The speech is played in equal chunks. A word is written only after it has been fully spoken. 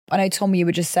I know, Tom, you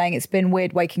were just saying it's been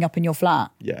weird waking up in your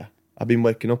flat. Yeah. I've been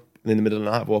waking up in the middle of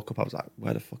the night. I woke up, I was like,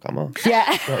 where the fuck am I?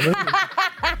 Yeah.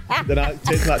 Then it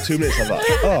takes like 2 minutes, I was like,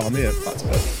 oh, I'm here. Back to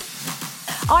bed.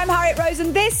 I'm Harriet Rose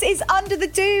and this is Under the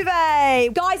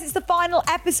Duvet. Guys, it's the final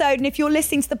episode, and if you're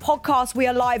listening to the podcast, we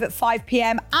are live at 5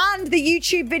 p.m. and the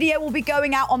YouTube video will be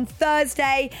going out on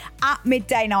Thursday at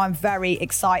midday. Now, I'm very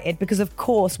excited because, of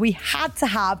course, we had to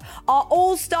have our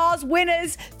All-Stars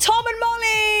winners, Tom and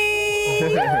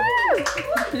Molly.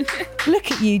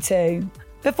 Look at you two.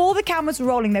 Before the cameras were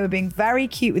rolling, they were being very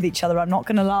cute with each other, I'm not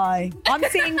going to lie. I'm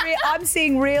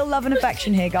seeing real love and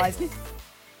affection here, guys.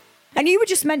 And you were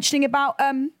just mentioning about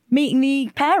meeting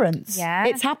the parents. Yeah.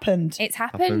 It's happened. It's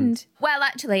happened. Well,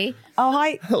 actually. Oh,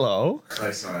 hi. Hello.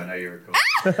 Oh, sorry, I know you're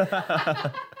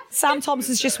recording. Sam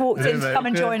Thompson's just walked in to come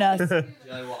and join us. You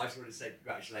know what? I just wanted to say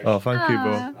congratulations. Oh, thank you,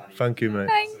 bro. Thank you, mate.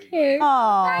 Thank you.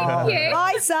 Oh, Thank you.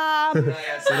 bye, Sam. See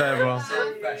you later, bro.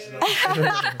 So professional.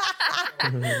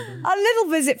 A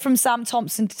little visit from Sam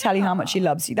Thompson to tell you how much he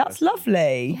loves you. That's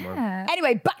lovely. Yeah.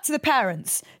 Anyway, back to the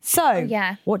parents. So,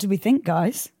 yeah. What did we think,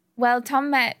 guys? Well, Tom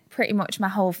met pretty much my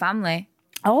whole family.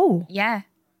 Oh. Yeah.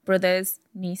 Brothers,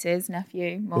 nieces,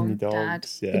 nephew, mum, And your dad.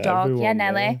 dogs, yeah, the dog. everyone, Yeah,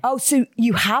 Nelly. yeah. Oh, so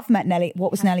you have met Nelly.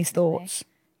 What was Nelly's thoughts?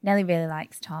 Nelly really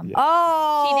likes Tom. Yeah.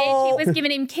 Oh. She was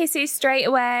giving him kisses straight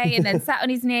away and then sat on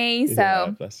his knee. So Yeah,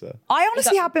 bless her. I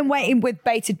honestly have been waiting with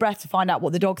bated breath to find out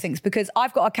what the dog thinks because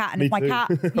I've got a cat and Me if my too.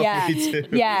 cat, yeah, Me too.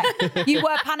 yeah, you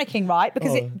were panicking, right?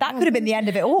 Because that could have been the end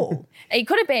of it all. it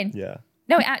could have been. Yeah.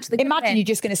 No, it actually could have Imagine been. you're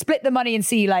just going to split the money and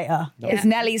see you later because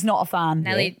Nelly's not a fan.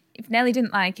 Nelly, if Nelly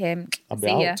didn't like him, I'll be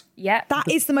see ya. out. Yeah. That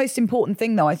is the most important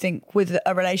thing, though, I think, with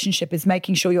a relationship is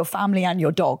making sure your family and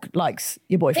your dog likes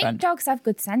your I think boyfriend. dogs have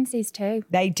good senses too.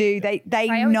 They do. They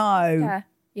I always know. wonder.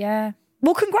 Yeah.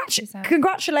 Well,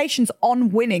 congratulations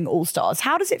on winning All Stars.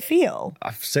 How does it feel?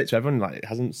 I've said to everyone, like, it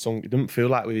hasn't sung, it doesn't feel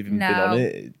like we've even been No. on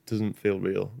it. It doesn't feel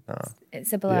real. Nah.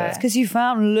 It's a blur. Yeah. Because you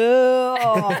found love.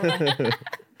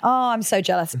 Oh, I'm so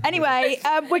jealous. Anyway,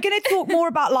 we're going to talk more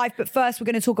about life, but first we're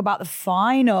going to talk about the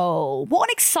final. What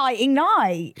an exciting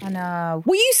night. I know.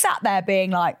 Were you sat there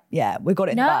being like, yeah, we got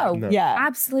it in No, the bag? Yeah.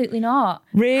 Absolutely not.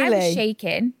 Really? I was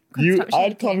shaking. Couldn't stop I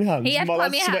had shaking. clammy hands. He had My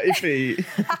clammy lads hands. sweaty feet.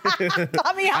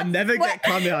 Clammy I hands. never get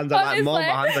clammy hands. I'm like, Mom, my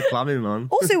hands are clammy, man.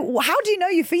 Also, how do you know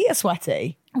your feet are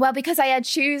sweaty? Well, because I had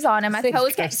shoes on and my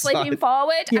toes kept slipping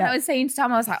forward. And Yeah. I was saying to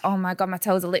Tom, I was like, oh my God, my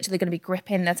toes are literally going to be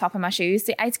gripping the top of my shoes.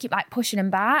 So I had to keep like pushing them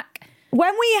back.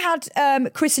 When we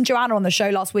had Chris and Joanna on the show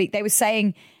last week, they were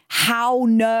saying how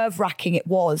nerve-wracking it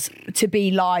was to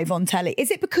be live on telly.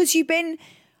 Is it because you've been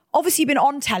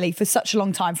on telly for such a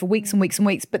long time, for weeks and weeks and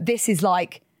weeks, but this is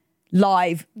like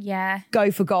live, Yeah.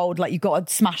 go for gold, like you've got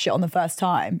to smash it on the first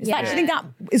time? Do you think that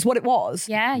is what it was?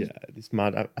 Yeah. Yeah, it's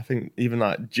mad. I think even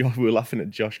like Josh, we were laughing at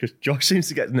Josh because Josh seems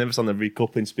to get nervous on the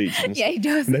recoupling speech. And Yeah, he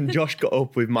does. And then Josh got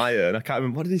up with Maya, and I can't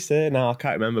remember, what did he say now? I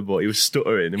can't remember, but he was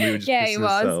stuttering and we were just Yeah, he pissing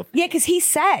was. ourselves. Yeah, because he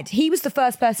said he was the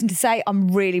first person to say, I'm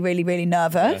really, really, really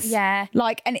nervous. Yeah.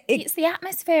 Like, and It's the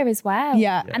atmosphere as well.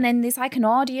 Yeah. And then there's like an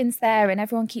audience there and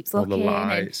everyone keeps All the looking.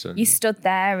 lights And and- you stood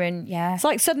there and yeah. it's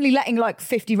like suddenly letting like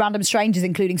 50 random strangers,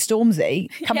 including Stormzy,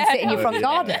 come and Yeah, sit in your that front Yeah,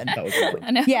 garden. that was good.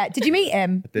 I know. Yeah, did you meet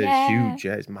him? They're Yeah. huge,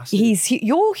 yeah, it's massive.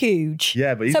 You're huge.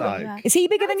 Yeah, but he's So, like... is he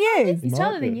bigger than you? He's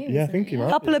taller than you. Yeah, I isn't think he might.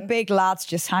 Couple of big lads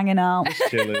just hanging out.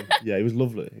 Chilling. Yeah, he was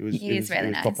lovely. He was really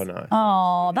nice. proper nice.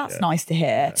 Oh, that's nice to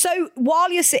hear. So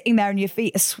while you're sitting there and your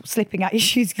feet are slipping out your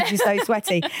shoes because you're so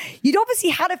sweaty, you'd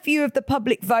obviously had a few of the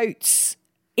public votes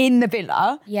in the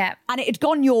villa. Yeah. And it had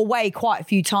gone your way quite a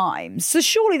few times. So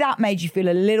surely that made you feel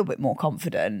a little bit more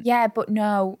confident. Yeah, but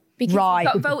no. Because Right.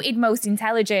 he got voted most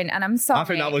intelligent and I'm sorry. I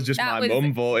think that was just my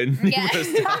mum voting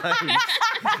numerous times.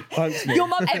 Thanks, Mum. Your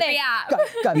mum And said, they are.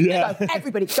 go, Yeah. go.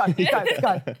 Everybody,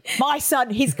 go. My son,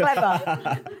 he's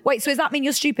clever. Wait, so does that mean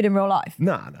you're stupid in real life?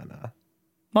 Nah.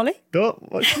 Molly?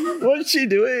 Don't. What's she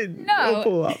doing? Don't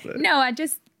pull that bit. No, I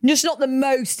just Just not the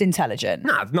most intelligent.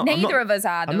 Nah, I'm not. neither of us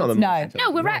are. I'm not the No. most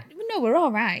No, we're right. No, we're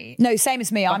all right. No, same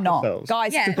as me. I'm not. ourselves.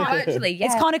 Guys, Yeah, no, actually, yeah.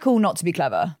 it's kind of cool not to be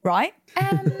clever, right?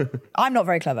 I'm not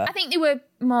very clever. I think there were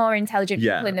more intelligent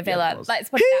Yeah, people in the yeah, villa. it was. Let's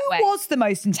put it Who that way. was the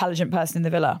most intelligent person in the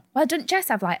villa? Well, doesn't Jess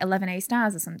have like 11 A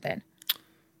stars or something?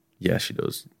 Yeah, she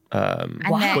does. And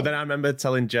But then I remember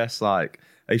telling Jess, like,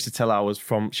 I used to tell her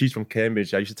she's from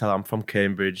Cambridge. I used to tell her I'm from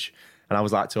Cambridge. And I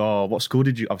was like, what school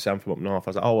did you, obviously I'm from up north.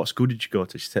 I was like, what school did you go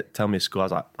to? She said, tell me a school. I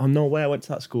was like, oh, no way, I went to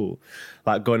that school.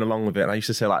 Like, going along with it. And I used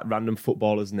to say, like, random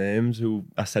footballers' names who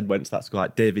I said went to that school,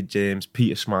 like David James,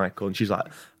 Peter Schmeichel. And she's like,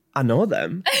 I know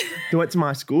them. They went to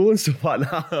my school and stuff like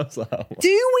that. I was like, what?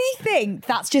 Do we think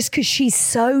that's just because she's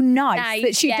so nice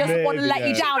that she doesn't want to Maybe, let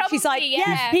you yeah. down? She's like, Probably,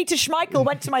 yeah. Peter Schmeichel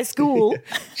went to my school.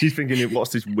 She's thinking,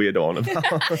 what's this weirdo on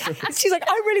about? She's like,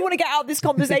 I really want to get out of this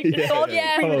conversation. Yeah, God,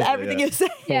 yeah. agree with Probably, everything yeah. you're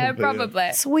saying. Yeah, Probably, yeah.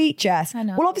 probably. Sweet Jess. I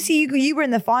know. Well, obviously you were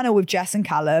in the final with Jess and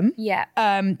Callum. Yeah.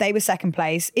 They were second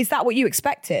place. Is that what you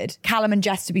expected? Callum and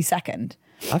Jess to be second?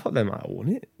 I thought they might have won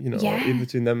it, Yeah. in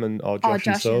between them or Josh,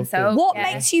 and Soph. Soph. What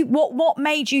Yeah. makes you? What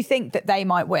made you think that they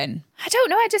might win? I don't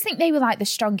know. I just think they were like the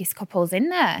strongest couples in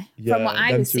there from what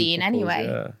I them was two seeing couples, anyway.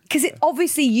 yeah. Because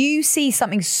obviously you see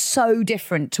something so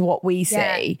different to what we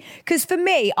see. Because for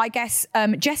me, I guess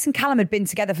Jess and Callum had been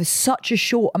together for such a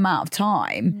short amount of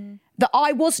time that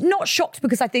I was not shocked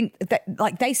because I think that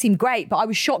like they seemed great, but I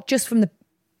was shocked just from the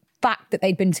fact that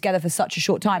they'd been together for such a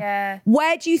short time. Yeah.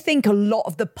 Where do you think a lot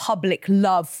of the public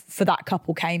love for that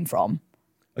couple came from?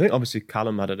 I think obviously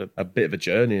Callum had a bit of a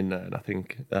journey in there, and I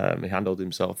think he handled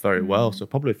himself very well. So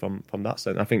probably from that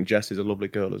sense, I think Jess is a lovely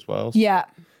girl as well. So Yeah.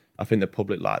 I think the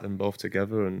public like them both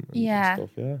together and stuff.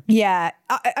 Yeah. Yeah.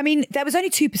 I mean, there was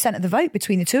only 2% of the vote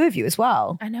between the two of you as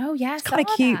well. I know, yeah. Kind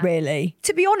of cute, really.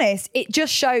 To be honest, it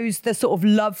just shows the sort of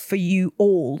love for you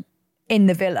all in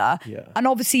the villa. Yeah. And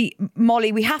obviously,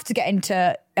 Molly, we have to get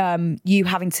into you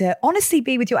having to honestly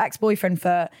be with your ex-boyfriend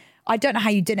for, I don't know how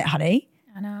you did it, honey.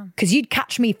 I know. Because you'd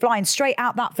catch me flying straight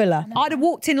out that villa. I'd have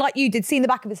walked in like you did, seen the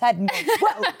back of his head and gone,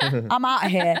 well, I'm out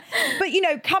of here. But,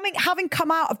 having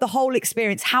come out of the whole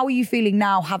experience, how are you feeling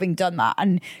now having done that?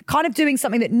 And kind of doing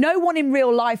something that no one in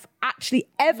real life actually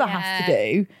ever has to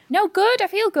do. No, good. I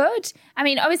feel good. I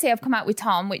mean, obviously I've come out with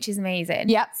Tom, which is amazing.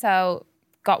 Yep. So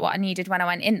got what I needed when I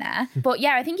went in there. But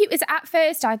yeah, I think it was at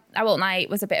first, I won't lie, it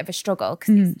was a bit of a struggle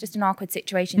because it's just an awkward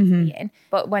situation to be in.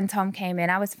 But when Tom came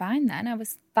in, I was fine then. I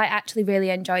was like actually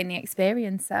really enjoying the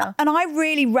experience. So And I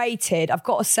really rated, I've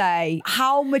got to say,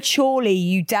 how maturely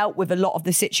you dealt with a lot of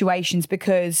the situations,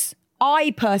 because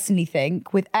I personally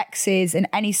think with exes in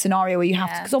any scenario where you have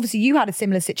to, because obviously you had a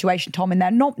similar situation, Tom, in there,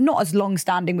 not as long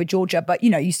standing with Georgia, but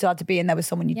you still had to be in there with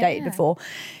someone you dated before.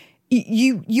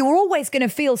 You're always going to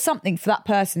feel something for that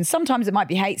person. Sometimes it might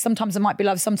be hate, sometimes it might be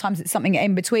love, sometimes it's something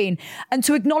in between. And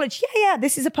to acknowledge,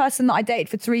 this is a person that I dated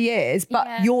for 3 years,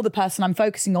 but you're the person I'm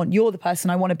focusing on. You're the person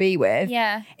I want to be with.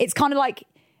 Yeah. It's kind of like,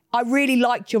 I really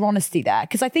liked your honesty there,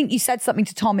 because I think you said something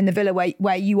to Tom in the villa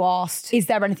where you asked, is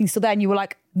there anything still there? And you were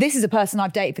like, this is a person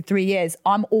I've dated for 3 years.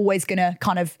 I'm always going to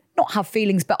kind of not have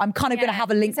feelings, but I'm kind of going to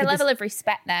have a link It's a level of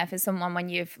respect there for someone when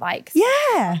you've like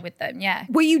with them. Yeah.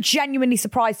 Were you genuinely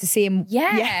surprised to see him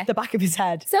the back of his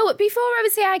head? So before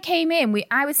obviously I came in,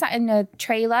 I was sat in a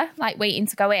trailer like waiting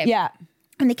to go in. Yeah.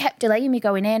 And they kept delaying me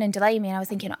going in and delaying me. And I was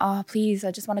thinking, oh, please,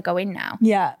 I just want to go in now.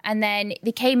 Yeah. And then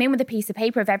they came in with a piece of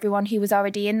paper of everyone who was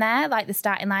already in there, like the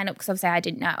starting lineup, because obviously I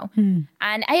didn't know.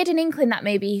 And I had an inkling that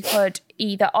maybe he could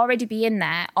either already be in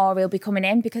there or he'll be coming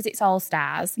in because it's all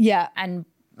stars. Yeah. And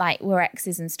like we're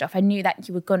exes and stuff. I knew that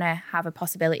you were going to have a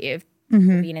possibility of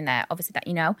being in there, obviously that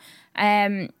you know.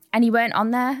 And he weren't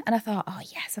on there. And I thought, oh,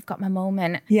 yes, I've got my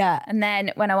moment. Yeah. And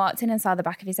then when I walked in and saw the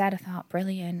back of his head, I thought,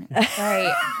 brilliant.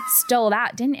 Great. Stole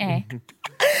that, didn't he?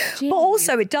 But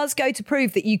also it does go to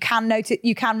prove that you can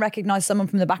recognise someone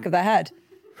from the back of their head.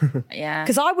 Yeah.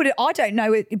 Because I don't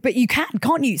know it, but you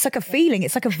can't you? It's like a feeling,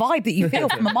 it's like a vibe that you feel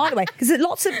from a mile away. Because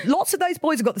lots of those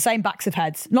boys have got the same backs of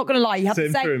heads. Not going to lie, you have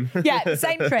Same the same trim. Yeah, the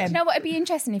same trim. You know what would be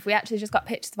interesting if we actually just got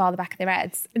pictures of all the back of their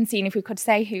heads and seeing if we could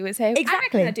say who was who. Exactly. I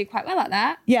reckon I'd do quite well at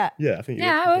that. Yeah. Yeah, I think you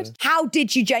Yeah, I would. How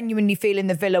did you genuinely feel in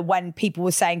the villa when people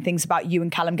were saying things about you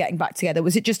and Callum getting back together?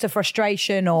 Was it just a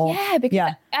frustration or? Yeah,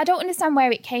 because I don't understand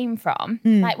where it came from.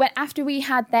 Like after we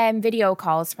had them video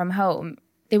calls from home,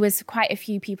 there was quite a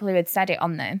few people who had said it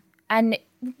on them. And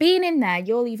being in there,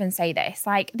 you'll even say this,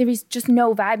 like there is just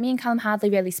no vibe. Me and Callum hardly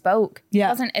really spoke. Yeah.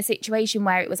 It wasn't a situation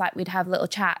where it was like we'd have little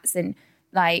chats and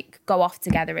like go off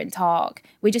together and talk.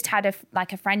 We just had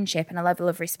a friendship and a level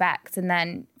of respect. And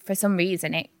then for some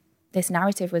reason this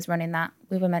narrative was running that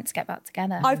we were meant to get back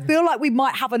together. I feel like we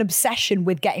might have an obsession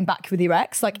with getting back with your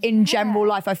ex, like in general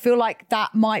life. I feel like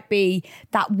that might be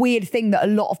that weird thing that a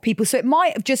lot of people, so it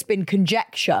might have just been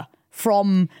conjecture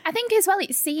from... I think as well,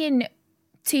 it's seeing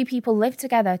two people live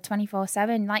together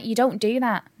 24/7. Like you don't do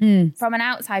that. From an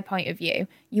outside point of view,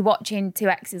 you're watching two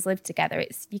exes live together.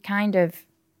 You kind of,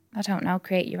 I don't know,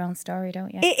 create your own story,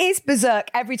 don't you? It is berserk.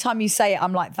 Every time you say it,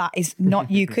 I'm like, that is not,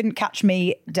 you couldn't catch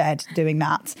me dead doing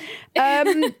that.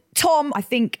 Tom, I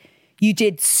think you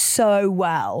did so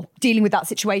well dealing with that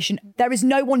situation. There is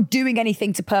no one doing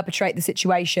anything to perpetrate the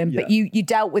situation, but you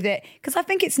dealt with it. Because I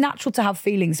think it's natural to have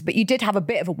feelings, but you did have a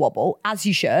bit of a wobble, as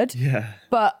you should. Yeah.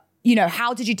 But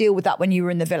how did you deal with that when you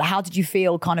were in the villa? How did you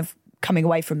feel kind of coming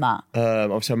away from that?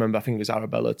 Obviously, I remember, I think it was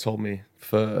Arabella told me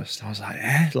first. I was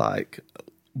like, like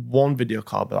one video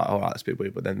call, but like, all right, that's a bit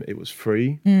weird, but then it was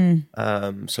free.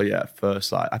 So yeah, at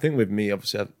first, like, I think with me,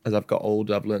 obviously, as I've got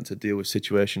older, I've learned to deal with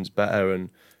situations better. And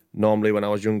normally when I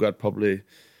was younger, I'd probably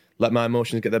let my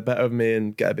emotions get the better of me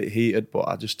and get a bit heated, but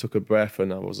I just took a breath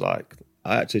and I was like,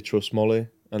 I actually trust Molly.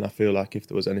 And I feel like if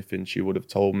there was anything she would have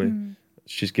told me,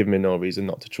 she's given me no reason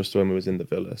not to trust her when we was in the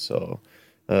villa. So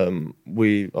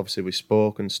we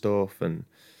spoke and stuff, and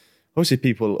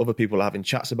obviously other people are having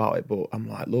chats about it, but I'm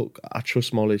like, look, I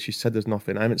trust Molly. She said there's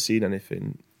nothing. I haven't seen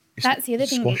anything. That's the other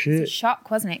thing. It was a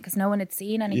shock, wasn't it? Because no one had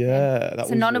seen anything. Yeah.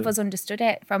 So none of us understood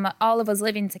it. From all of us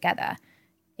living together,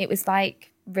 it was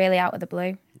like really out of the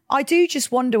blue. I do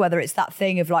just wonder whether it's that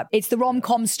thing of like, it's the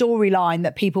rom-com storyline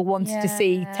that people wanted to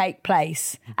see take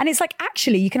place. And it's like,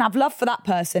 actually, you can have love for that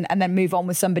person and then move on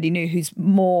with somebody new who's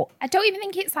more... I don't even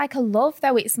think it's like a love,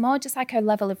 though. It's more just like a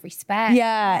level of respect.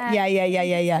 Yeah.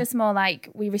 It's just more like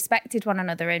we respected one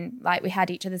another and like we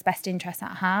had each other's best interests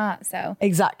at heart. So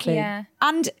exactly. Yeah.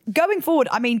 And going forward,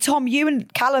 I mean, Tom, you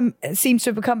and Callum seem to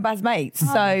have become best mates.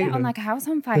 So on like a house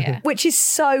on fire. Which is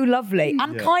so lovely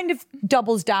and kind of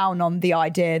doubles down on the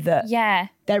idea that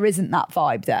there isn't that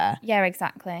vibe there. Yeah,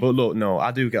 exactly. But look, no,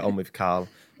 I do get on with Carl.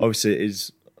 Obviously, it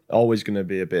is always going to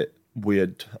be a bit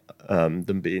weird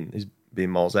than being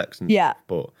Mol's ex. And stuff,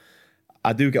 but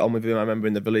I do get on with him. I remember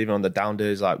in the villa, even on the down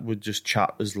days, like we'd just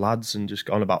chat as lads and just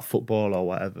go on about football or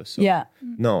whatever. So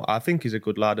no, I think he's a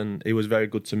good lad and he was very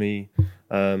good to me.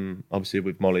 Obviously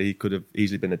with Molly, he could have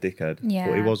easily been a dickhead,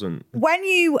 but he wasn't. When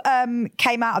you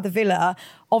came out of the villa,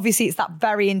 obviously it's that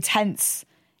very intense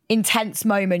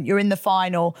moment. You're in the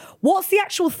final. What's the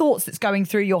actual thoughts that's going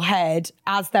through your head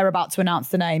as they're about to announce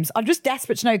the names? I'm just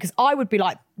desperate to know because I would be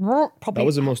like, probably. That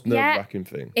was the most nerve-wracking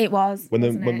thing. It was. When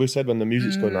the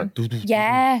music's going like,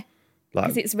 yeah,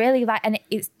 because it's really like, and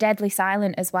it's deadly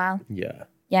silent as well.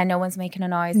 Yeah, no one's making a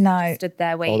noise. No. Just stood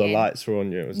there waiting. All the lights are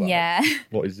on you. It was like,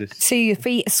 what is this? So your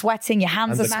feet are sweating, your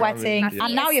hands are sweating,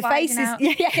 and now your face is...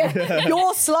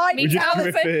 You're sliding.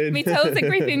 Me toes are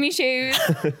gripping me shoes.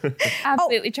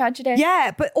 Absolutely tragedy.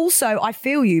 Yeah, but also I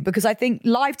feel you because I think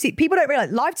live TV... People don't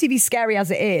realise live TV is scary as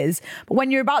it is, but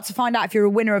when you're about to find out if you're a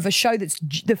winner of a show that's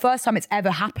the first time it's ever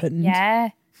happened... Yeah.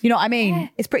 You know what I mean? Yeah.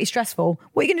 It's pretty stressful.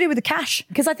 What are you going to do with the cash?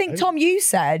 Because I think, Tom, you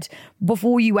said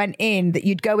before you went in that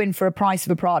you'd go in for a price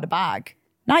of a Prada bag.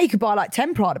 Now you could buy like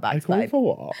 10 Prada bags, babe. For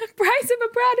what? Price of a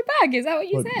Prada bag? Is that what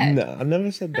you said? No, I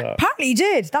never said that. Apparently you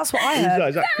did. That's what I heard.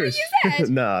 Is that Chris? What you said?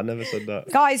 No, I never said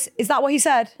that. Guys, is that what he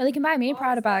said? Well, he can buy me a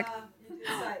Prada bag.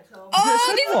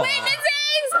 Oh, these witnesses!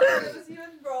 It was you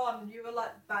and Ron. You were like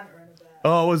bantering a bit.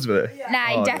 Oh, was it? Yeah.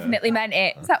 Nah, he definitely meant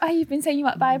it. Is that why you've been saying you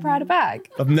want to buy a Prada bag?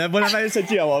 I've never said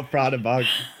to you I want a Prada bag.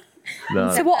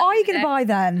 No. So what are you going to buy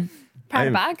then?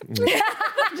 Prada bag?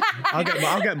 I'll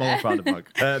get Molly a Prada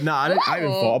bag. No, I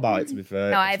haven't thought about it, to be fair.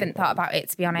 No, I haven't thought about it,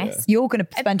 to be honest. You're going to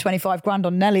spend 25 grand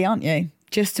on Nelly, aren't you?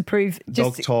 Just to prove...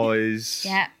 Dog toys.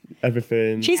 Yeah.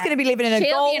 Everything. She's going to be living in a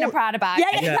She'll gold... be in a Prada bag.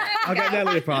 Yeah, I'll get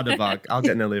Nelly a Prada bag.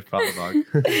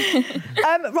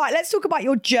 Right, let's talk about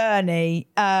your journey.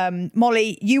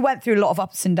 Molly, you went through a lot of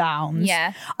ups and downs.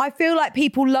 Yeah. I feel like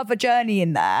people love a journey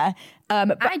in there.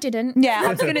 But I didn't. Yeah, I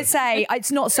was going to say,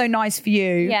 it's not so nice for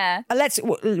you. Yeah. Let's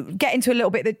get into a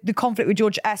little bit the conflict with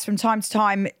George S. From time to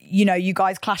time, you know, you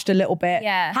guys clashed a little bit.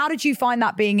 Yeah. How did you find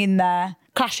that being in there,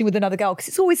 clashing with another girl? Because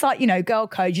it's always like, you know, girl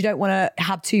code. You don't want to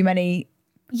have too many...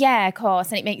 Yeah, of course.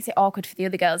 And it makes it awkward for the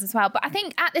other girls as well. But I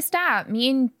think at the start, me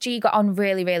and G got on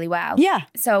really, really well. Yeah.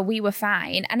 So we were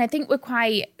fine. And I think we're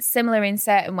quite similar in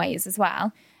certain ways as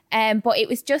well. But it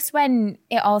was just when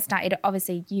it all started,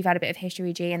 obviously you've had a bit of history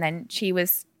with G and then she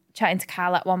was chatting to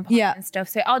Carl at one point and stuff.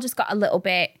 So it all just got a little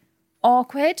bit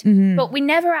awkward. Mm-hmm. But we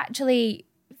never actually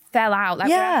fell out. Like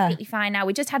we're absolutely fine now.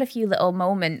 We just had a few little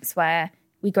moments where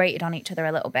we grated on each other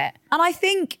a little bit. And I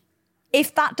think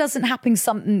if that doesn't happen,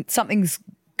 something's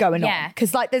going on.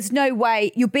 Because like there's no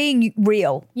way you're being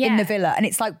real in the villa. And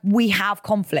it's like we have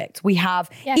conflict. We have,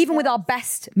 even with our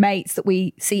best mates that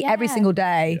we see every single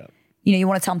day. Yeah. You know, you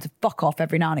want to tell them to fuck off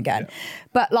every now and again. Yeah.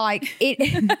 But like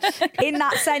in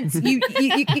that sense, you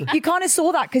kind of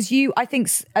saw that because I think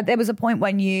there was a point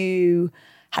when you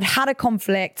had a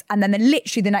conflict and then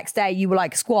literally the next day you were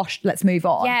like, squashed, let's move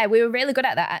on. Yeah, we were really good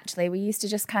at that actually. We used to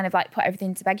just kind of like put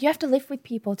everything to bed. You have to live with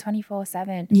people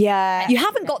 24/7. Yeah. You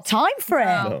haven't got time for it.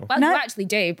 No. Well, you actually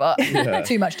do, but...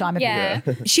 Too much time.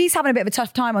 She's having a bit of a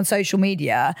tough time on social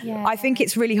media. Yeah. I think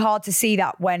it's really hard to see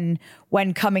that when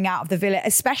coming out of the villa,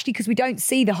 especially because we don't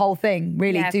see the whole thing,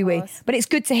 really, do we? But it's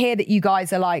good to hear that you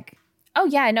guys are like Oh,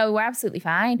 yeah, no, we're absolutely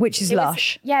fine. Which is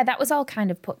lush. Yeah, that was all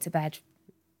kind of put to bed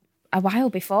a while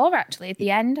before, actually, at the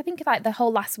end. I think like the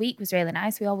whole last week was really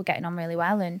nice. We all were getting on really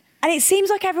well. And it seems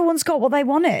like everyone's got what they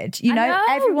wanted. You know,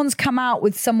 everyone's come out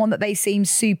with someone that they seem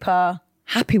super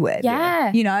happy with.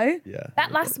 Yeah. You know? Yeah.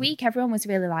 that last week, everyone was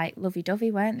really like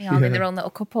lovey-dovey, weren't they? All in their own little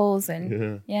couples.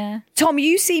 And yeah. Tom,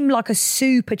 you seem like a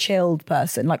super chilled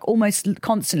person, like almost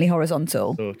constantly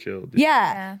horizontal. So chilled.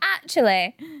 Yeah.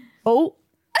 Actually, Oh.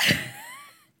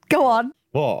 Go on.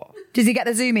 What? Does he get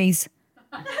the zoomies?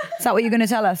 Is that what you're going to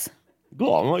tell us?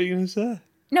 Go on, what are you going to say?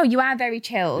 no, you are very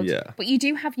chilled. Yeah. But you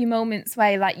do have your moments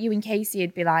where like you and Casey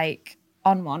would be like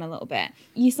on one a little bit.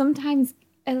 You sometimes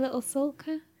a little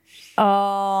sulker.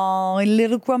 Oh, a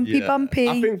little grumpy bumpy.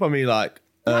 I think for me, like...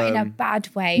 Not in a bad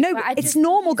way. No, but I it's just-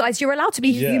 normal, guys. You're allowed to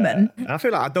be human. And I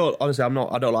feel like I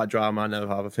don't like drama. I never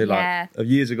have. I feel like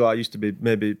years ago I used to be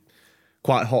maybe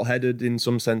quite hot-headed in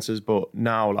some senses, but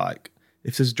now like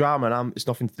if there's drama and it's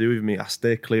nothing to do with me, I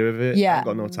stay clear of it. Yeah. I've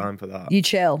got no time for that. You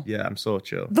chill. Yeah, I'm so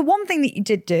chill. The one thing that you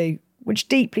did do, which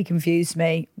deeply confused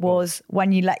me, was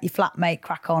when you let your flatmate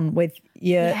crack on with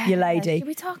your lady. Should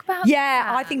we talk about Yeah,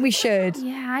 that? I think we should.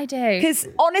 Yeah, I do. Because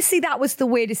honestly, that was the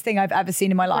weirdest thing I've ever seen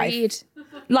in my life. Agreed.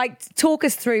 Like, talk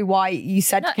us through why you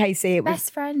said to Casey it was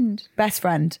Best friend. best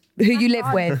friend who you live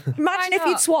with. Imagine if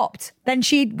you'd not? swapped. Then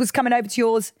she was coming over to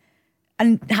yours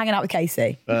and hanging out with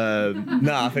Casey. No,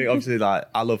 I think obviously like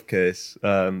I love Case,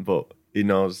 but he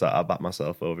knows that I back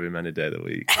myself over him any day of the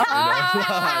week.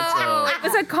 Oh, it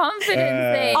was a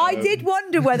confidence thing. I did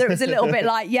wonder whether it was a little bit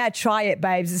like, yeah, try it,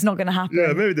 babes. It's not going to happen. Yeah,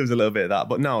 maybe there was a little bit of that,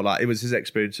 but no, like it was his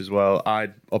experience as well.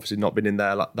 I'd obviously not been in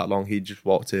there like, that long. He just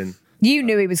walked in. You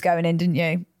knew he was going in, didn't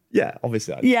you? Yeah,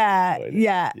 obviously. Yeah. I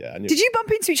knew. Did you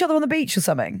bump into each other on the beach or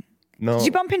something? No. Did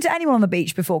you bump into anyone on the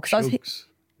beach before? Because I was Chugs.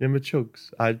 Remember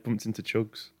Chugs? I bumped into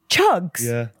Chugs. Chugs.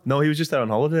 Yeah. No, he was just there on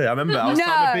holiday. I remember I was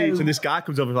on the beach and this guy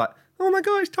comes over and was like, oh my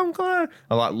God, it's Tom Clare.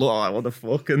 I'm like, look, I'm like, what the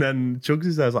fuck? And then Chugs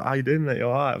is there. I was like, how you doing, mate? You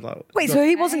all right? I was like, Wait, so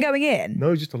he wasn't going in? no,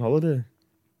 he's just on holiday.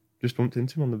 Just bumped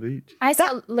into him on the beach. I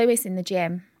saw Lewis in the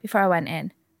gym before I went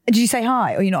in. Did you say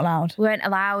hi or you're not allowed? We weren't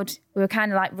allowed. We were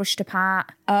kind of like rushed apart.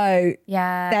 Oh,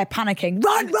 Yeah. they're panicking.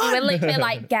 Run, We were run! literally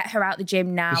like, get her out the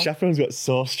gym now. The chaperones got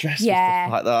so stressed Yeah. with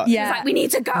stuff like that. Yeah. It's like, we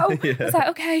need to go. I was like,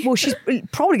 okay. Well, she's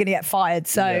probably going to get fired.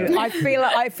 So I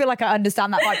feel like I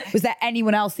understand that. Like, was there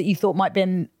anyone else that you thought might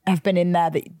have been in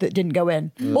there that didn't go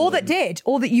in, or that did,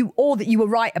 or that you were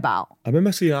right about? I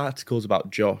remember seeing articles about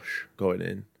Josh going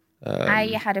in. I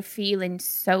had a feeling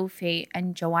Sophie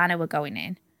and Joanna were going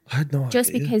in. I had no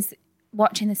Just idea. because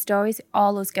watching the stories,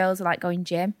 all those girls are like going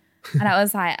gym. And I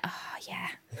was like, oh, yeah.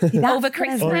 Over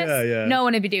Christmas, yeah. no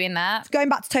one would be doing that. Going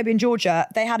back to Toby and Georgia,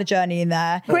 they had a journey in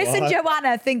there. Chris and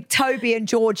Joanna think Toby and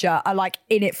Georgia are like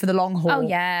in it for the long haul. Oh,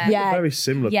 yeah. Yeah. Very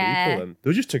similar Yeah. people. And they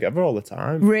were just together all the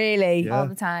time. Really? Yeah. All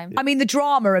the time. I mean, the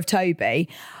drama of Toby.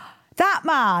 That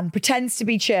man pretends to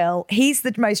be chill. He's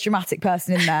the most dramatic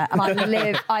person in there. And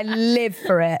I live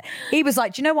for it. He was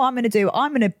like, do you know what I'm going to do?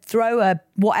 I'm going to throw a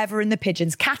whatever in the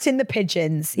pigeons, cat in the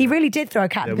pigeons. He really did throw a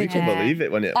cat Yeah, in the we pigeons. couldn't believe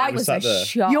it when it I was was sat there.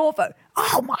 shocked. Your vote.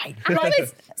 Oh my. Like,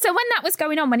 So when that was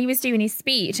going on, when he was doing his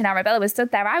speech and Arabella was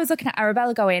stood there, I was looking at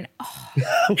Arabella going, oh.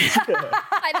 like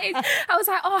this. I was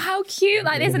like, oh, how cute,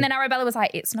 like this. And then Arabella was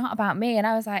like, it's not about me. And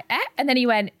I was like, eh? And then he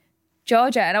went,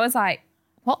 Georgia. And I was like,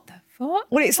 what the fuck?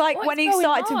 well, it's like What's when he going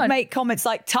started to on? make comments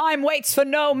like, time waits for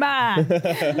no man.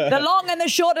 The long and the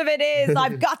short of it is,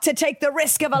 I've got to take the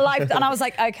risk of a life. And I was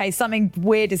like, okay, something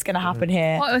weird is going to happen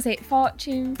here. What was it?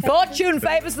 Fortune? Fortune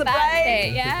favours the That's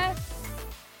brave. it, yeah.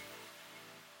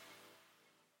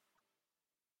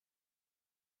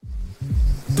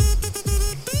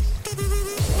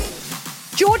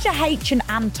 Georgia H and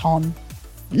Anton,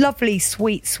 lovely,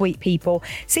 sweet, sweet people.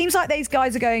 Seems like these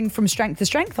guys are going from strength to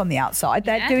strength on the outside.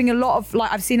 They're doing a lot of,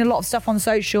 like, I've seen a lot of stuff on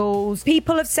socials.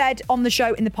 People have said on the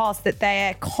show in the past that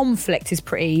their conflict is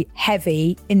pretty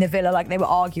heavy in the villa, like they were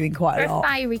arguing quite For a a lot.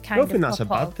 fiery kind I don't of think that's a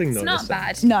couple. bad thing, though, It's not is it?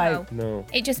 bad. No. No.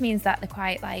 It just means that they're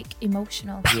quite like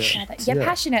emotional. Passionate. Yeah, Yeah.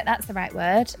 passionate, that's the right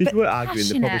word. If you were arguing, it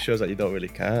probably passionate. shows that you don't really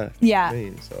care. Yeah. You know what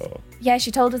I mean? So Yeah,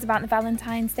 she told us about the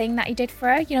Valentine's thing that he did for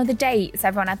her. You know, the dates.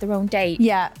 Everyone had their own date.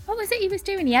 Yeah. What was it he was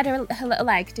doing? He had her little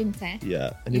egg, didn't he?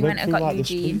 yeah, and You he went went and through got like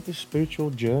Eugene. the spiritual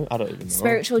journey. I don't even know.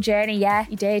 Spiritual journey, yeah,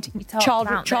 he did. He talked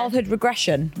about Childhood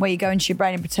regression, where you go into your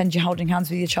brain and pretend you're holding hands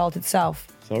with your childhood self.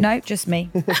 Sorry. No, just me.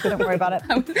 Don't worry about it.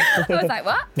 I was like,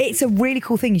 what? It's a really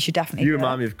cool thing. You should definitely You do it.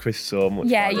 remind me of Chris so much.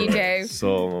 Yeah, by the you way. do.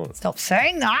 So much. Stop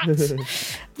saying that.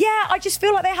 Yeah, I just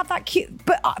feel like they have that cute.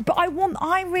 But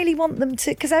I really want them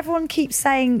to, because everyone keeps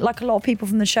saying, like a lot of people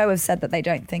from the show have said that they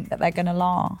don't think that they're going to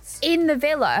last. In the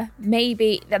villa,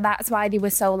 maybe that's why they were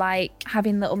so like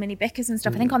having little mini bickers and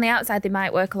stuff. I think on the outside they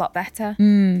might work a lot better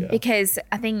because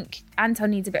I think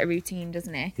Anton needs a bit of routine,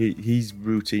 doesn't he? He's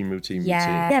routine.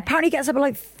 Yeah. Yeah, apparently he gets up at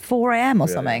like 4 a.m. or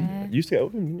Yeah. something. You used to get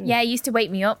up with him, didn't you? Yeah, he used to wake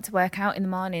me up to work out in the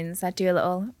mornings. I'd do a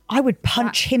little, I would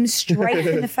punch him straight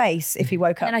in the face if he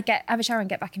woke up. and I'd have a shower and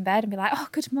get back in bed and be like, oh,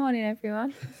 good morning,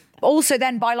 everyone. Also,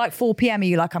 then by like 4 p.m, are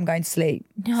you like, I'm going to sleep?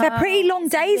 No, They're pretty long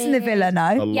it's days in the weird. villa,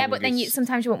 no? Yeah, but then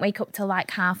sometimes you won't wake up till like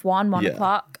 1:30, 1 Yeah.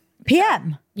 o'clock.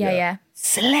 PM? Yeah.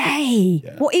 Slay.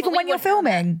 Yeah. Well, even But we when you're wouldn't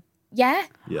know that. filming? Yeah.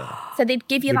 Yeah. So they'd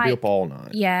give you You'd be like, up all night.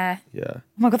 yeah. Yeah. Oh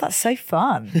my God, that's so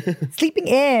fun. Sleeping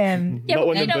in. Yeah, Not but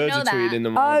when they the don't birds know are that. tweeting in the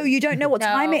morning. Oh, you don't know what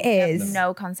time it they have is?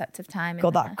 No concept of time.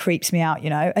 God, that creeps me out, you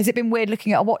know. Has it been weird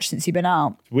looking at a watch since you've been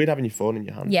out? It's weird having your phone in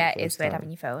your hand. Yeah, for it the is first weird time. having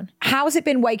your phone. How has it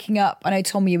been waking up? I know,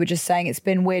 Tom, you were just saying it's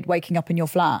been weird waking up in your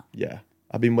flat. Yeah.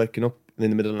 I've been waking up and in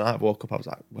the middle of the night, I woke up, I was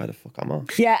like, where the fuck am I?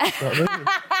 Yeah.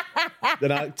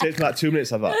 Then it takes me like 2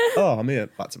 minutes, I'm like, oh, I'm here,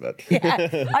 back to bed.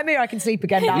 I'm here, I can sleep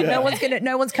again now. Yeah.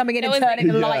 No one's coming in No and one's turning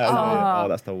the Yeah, lights I know. on. Oh,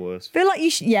 that's the worst. Feel like you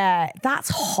should, yeah, that's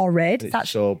horrid. It's That's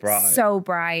so bright. So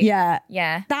bright. yeah.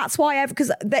 Yeah. That's why,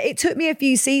 because it took me a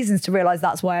few seasons to realise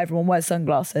that's why everyone wears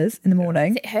sunglasses in the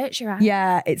morning. It hurts your eyes.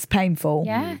 Yeah, it's painful.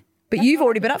 Yeah. But you've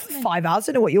already been up for 5 hours.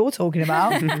 I don't know what you're talking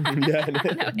about.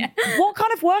 Yeah. What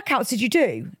kind of workouts did you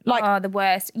do? Like, Oh, the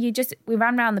worst. We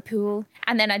ran around the pool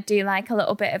and then I'd do like a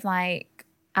little bit of like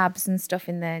abs and stuff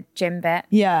in the gym bit.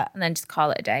 yeah. And then just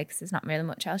call it a day because there's not really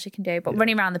much else you can do. But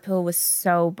running around the pool was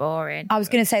so boring. I was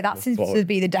going to say that seems to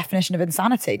be the definition of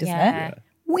insanity, doesn't Yeah. it?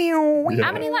 Meow, meow.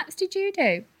 How many laps did you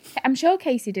do? I'm sure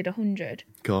Casey did 100.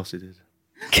 Of course he did.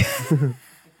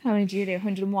 How many did you do?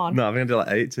 101? No, I think I did like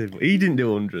 80. But he didn't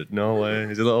do 100. No way.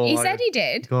 He's a little He liar. said he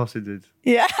did. Of course he did.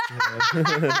 Yeah.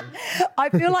 I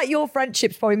feel like your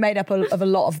friendship's probably made up of a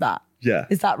lot of that. Yeah.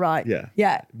 Is that right? Yeah.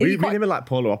 Yeah. We never like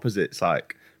polar opposites,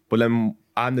 like, but then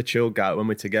I'm the chill guy. When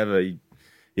we're together,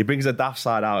 he brings a daft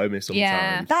side out of me sometimes.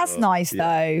 Yeah. That's so, nice, yeah,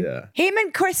 though. Yeah. Him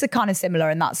and Chris are kind of similar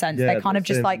in that sense. Yeah, They're kind of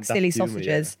just same like daft silly humour,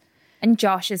 sausages. And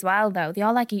Josh as well, though. They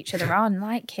all like each other on,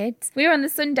 like kids. We were on the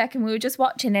sun deck and we were just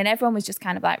watching and everyone was just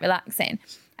kind of like relaxing.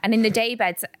 And in the day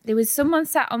beds, there was someone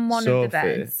sat on one of the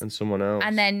beds. And someone else.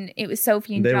 And then it was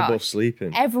Sophie and they Josh. were both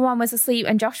sleeping. Everyone was asleep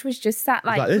and Josh was just sat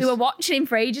like this. we were watching him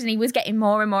for ages and he was getting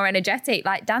more and more energetic,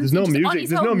 like dancing. There's no just on music. his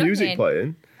There's no own, music nothing.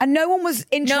 playing. And no one was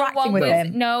No interacting one with was,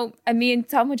 him. no, and me and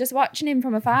Tom were just watching him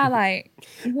from afar, like,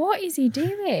 what is he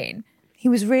doing? He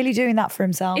was really doing that for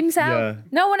himself. Himself, Yeah.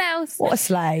 no one else. What a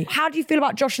sleigh. How do you feel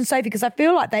about Josh and Sophie? Because I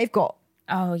feel like they've got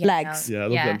Oh, yeah. legs. no. Yeah, I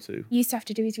love them too. He used to have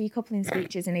to do his recoupling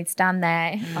speeches and he'd stand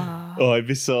there. Oh. Oh, I'd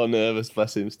be so nervous,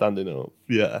 bless him, standing up.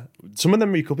 Yeah. Some of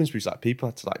them recoupling speeches, like, people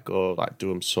had to, like, go, like, do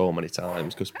them so many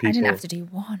times because people... I didn't have to do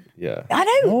one. Yeah. I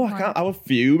know. Oh, I can't. I was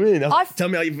fuming. Tell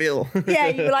me how you feel. Yeah,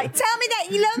 you were like, tell me that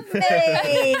you love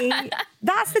me.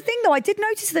 That's the thing, though. I did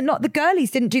notice that not the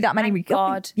girlies didn't do that many. Thank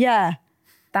God. Yeah.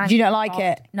 Thank Do you not like God.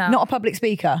 it? No. Not a public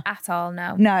speaker? At all,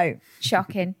 no. No.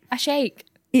 Shocking. I shake.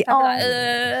 Yeah,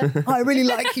 I'd be like, I really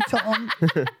like you, Tom.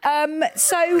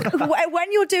 So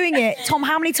when you're doing it, Tom,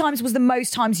 how many times was the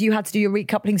most times you had to do your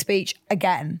recoupling speech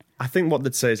again? I think what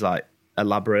they'd say is, like,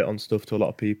 elaborate on stuff to a lot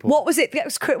of people. What was it? That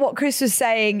was what Chris was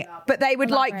saying, but they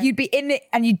would like, Elaborate. you'd be in it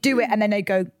and you'd do it and then they'd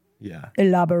go, Yeah.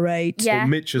 elaborate. Yeah,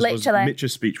 literally.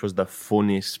 Mitch's speech was the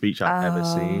funniest speech I've ever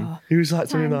seen. He was like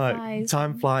something like, flies.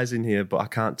 time flies in here, but I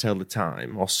can't tell the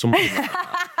time, or something like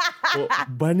that. But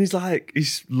when he's like,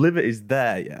 his liver is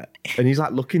there, yeah, and he's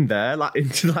like looking there, like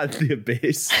into like the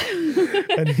abyss.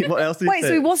 And what else did Wait, he say?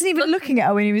 so he wasn't even looking at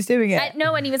her when he was doing it?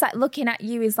 no, and he was like looking at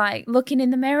you, is like looking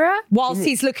in the mirror. Whilst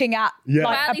he's looking at Yeah.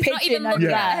 like Well, a he's not pigeon even over looking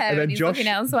there. at her. And then he's Josh looking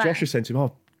elsewhere. was saying to him,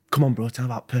 oh, come on, bro, tell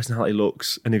about personality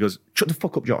looks. And he goes, shut the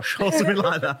fuck up, Josh, or something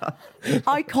like that.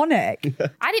 Iconic.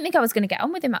 I didn't think I was going to get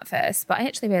on with him at first, but I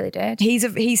actually really did. He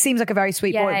seems like a very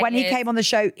sweet boy. Yeah, When he he is. came on the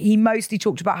show, he mostly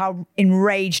talked about how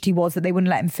enraged he was that they wouldn't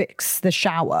let him fix the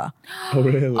shower. Oh,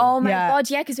 really? Oh my Yeah. God,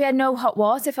 yeah, because we had no hot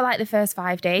water for like the first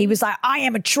 5 days. He was like, I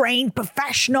am a trained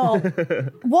professional.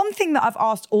 One thing that I've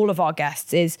asked all of our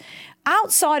guests is,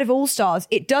 outside of All Stars,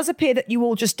 it does appear that you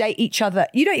all just date each other.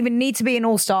 You don't even need to be in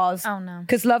All Stars. Oh, no.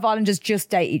 Because Love Islanders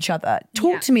just date each other.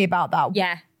 Talk Yeah. to me about that.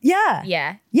 Yeah. Yeah.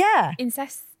 Yeah. Yeah.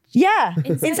 Incest. Yeah.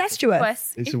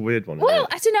 Incestuous. It's a weird one. Isn't Well, it?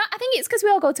 I don't know. I think it's because we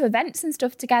all go to events and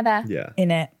stuff together. Yeah.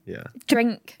 In it. Yeah.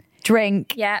 Drink.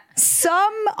 drink. Yeah.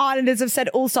 Some islanders have said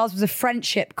All Stars was a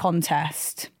friendship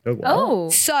contest. Oh, wow. Oh.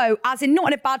 So, as in not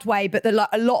in a bad way, but a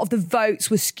lot of the votes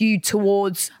were skewed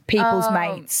towards people's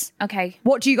mates. Okay.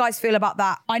 What do you guys feel about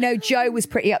that? I know Joe was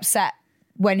pretty upset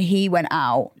when he went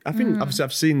out. I think obviously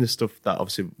I've seen the stuff that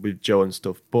obviously with Joe and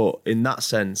stuff, but in that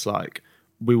sense, like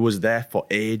we was there for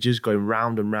ages, going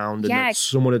round and round, and Yeah. then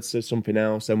someone had said something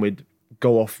else, and we'd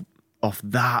go off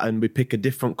that, and we pick a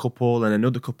different couple and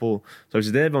another couple. So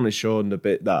obviously they've only shown the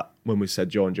bit that when we said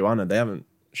Joe and Joanna, they haven't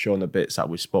shown the bits that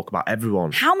we spoke about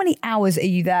everyone. How many hours are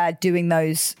you there doing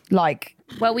those? Like,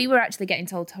 Well, we were actually getting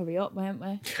told to hurry up, weren't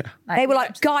we? they were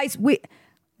like, guys, we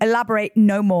elaborate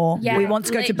no more. Yeah, We want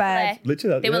to go to bed.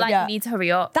 Literally, They were like, Yeah. you need to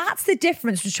hurry up. That's the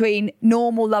difference between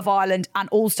normal Love Island and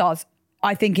All Stars,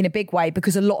 I think, in a big way,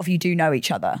 because a lot of you do know each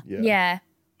other. Yeah.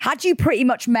 Had you pretty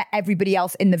much met everybody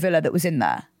else in the villa that was in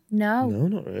there? No. No,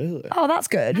 not really. Oh, that's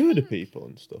good. You heard of people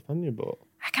and stuff, haven't you? But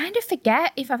I kind of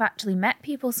forget if I've actually met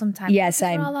people sometimes. Yeah, Because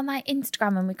same. We're all on like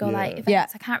Instagram and we go like events. Yeah.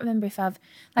 I can't remember if I've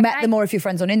like, Met them or if you're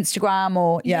friends on Instagram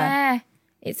or, Yeah.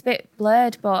 It's a bit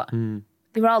blurred, but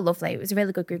they were all lovely. It was a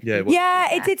really good group. yeah, of it was-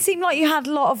 Yeah, it did seem like you had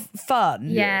a lot of fun.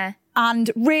 Yeah.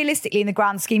 And realistically, in the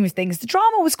grand scheme of things, the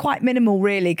drama was quite minimal,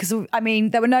 really, because, I mean,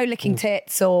 there were no licking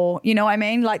tits or, you know what I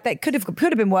mean? Like, they could have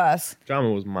been worse.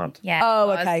 drama was mad. Yeah. Oh, it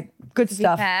was, okay. Good to be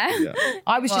stuff. fair. Yeah.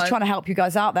 I was just was. trying to help you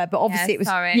guys out there, but obviously Yeah, it was...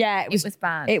 sorry. Yeah, It was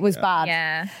bad. It was bad.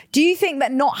 Yeah. Do you think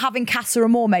that not having Casa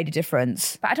Amor made a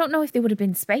difference? But I don't know if there would have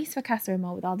been space for Casa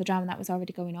Amor with all the drama that was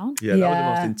already going on. Yeah, that was the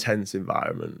Yeah. most intense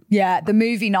environment. Yeah, the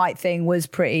movie night thing was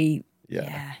pretty...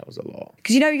 Yeah, that was a lot.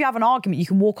 Because, you know, if you have an argument, you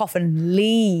can walk off and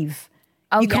leave.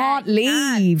 Oh, You yeah, can't you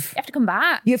can. leave. You have to come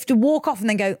back. You have to walk off and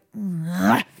then go...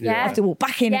 Yeah. You have to walk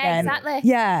back in Yeah, again. exactly.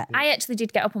 Yeah. I actually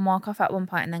did get up and walk off at one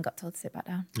point and then got told to sit back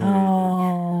down.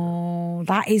 Oh,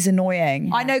 that is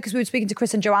annoying. I know, because we were speaking to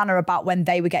Chris and Joanna about when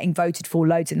they were getting voted for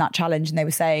loads in that challenge, and they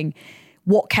were saying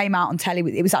what came out on telly,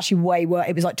 it was actually way worse.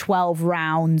 It was like 12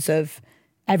 rounds of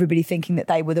everybody thinking that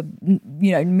they were the,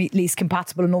 you know, least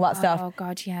compatible and all that stuff. Oh,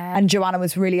 God, yeah. And Joanna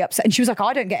was really upset. And she was like,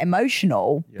 I don't get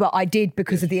emotional, but I did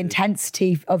because of the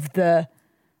intensity of the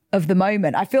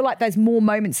moment. I feel like there's more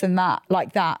moments than that,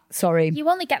 like that. Sorry. You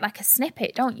only get like a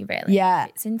snippet, don't you, really? Yeah.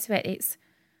 It's into it. It's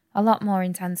a lot more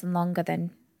intense and longer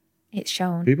than it's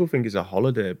shown. People think it's a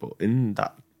holiday, but in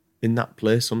that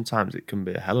place, sometimes it can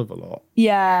be a hell of a lot.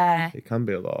 Yeah. It can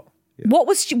be a lot. Yeah.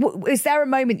 Is there a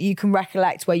moment that you can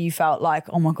recollect where you felt like,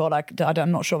 oh my God,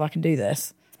 I'm not sure if I can do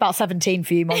this? It's about 17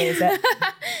 for you, Molly, is it?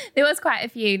 There was quite a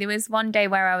few. There was one day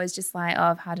where I was just like, oh,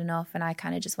 I've had enough. And I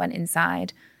kind of just went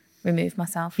inside, removed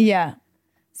myself. Yeah.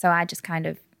 So I just kind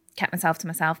of kept myself to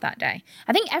myself that day.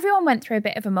 I think everyone went through a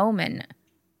bit of a moment.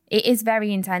 It is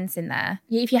very intense in there.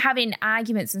 If you're having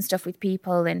arguments and stuff with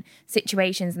people and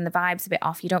situations and the vibe's a bit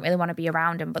off, you don't really want to be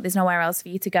around them, but there's nowhere else for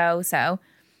you to go. So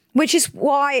Which is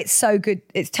why it's so good.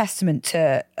 It's testament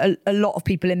to a lot of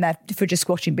people in there for just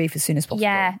squashing beef as soon as possible.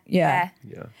 yeah. Yeah.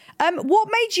 What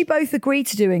made you both agree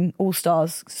to doing All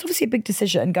Stars? It's obviously a big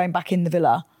decision going back in the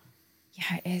villa.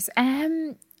 Yeah, it is.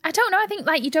 I don't know. I think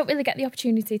like you don't really get the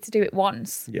opportunity to do it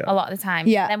once a lot of the time.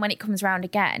 Yeah. Then when it comes around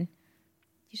again,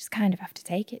 you just kind of have to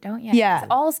take it, don't you? Yeah. It's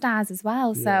All Stars as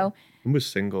well. So And we're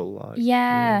single, like.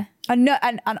 yeah. And no,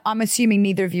 and I'm assuming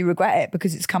neither of you regret it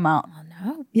because it's come out. Oh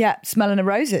no. Yeah, smelling of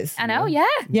roses. I know, yeah.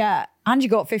 Yeah, and you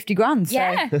got 50 grand, so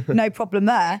Yeah. no problem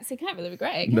there. So you can't really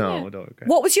regret it, can No, you? I don't regret.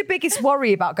 What was your biggest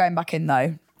worry about going back in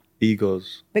though?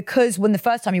 Egos. Because when the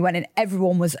first time you went in,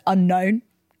 everyone was unknown,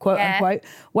 quote Yeah. unquote,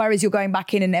 whereas you're going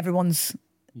back in and everyone's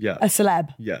Yeah. a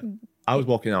celeb. Yeah. I was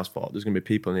walking out, I thought there's going to be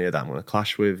people in here that I'm going to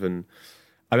clash with. And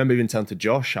I remember even telling to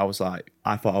Josh, I was like,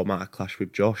 I thought I might have clashed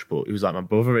with Josh, but he was like my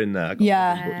brother in there.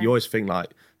 Yeah. But you always think like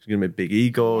there's going to be big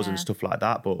egos and stuff like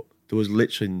that, but there was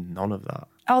literally none of that.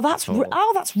 Oh, that's at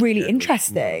all. that's really Yeah, there was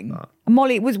interesting. none of that. And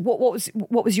Molly, what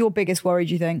was your biggest worry?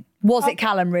 Do you think was it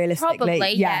Callum realistically?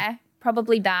 Probably, yeah.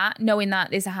 Probably that, knowing that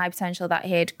there's a high potential that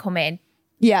he'd come in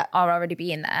yeah, or already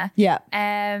be in there. yeah.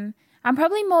 I'm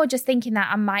probably more just thinking that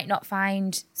I might not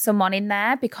find someone in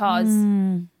there because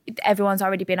everyone's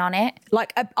already been on it.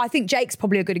 Like I think Jake's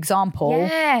probably a good example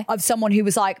Yeah. of someone who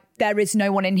was like, there is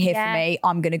no one in here for Yeah. me.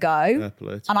 I'm gonna go. Fair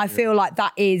play to And I you. feel like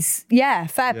that is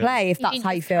fair play if He that's didn't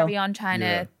how you just feel. carry on trying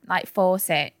Yeah. to like force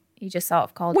it. He just sort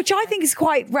of called. Which I think is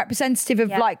quite representative of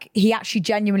Yeah. like he actually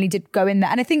genuinely did go in there.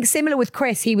 And I think similar with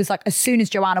Chris, he was like, as soon as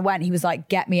Joanna went, he was like,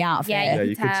 get me out of Yeah, here. Yeah,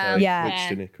 you could tell. tell. Yeah. Rich,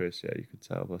 didn't he, Chris? Yeah, you could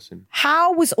tell, bless him.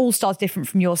 How was All Stars different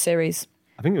from your series?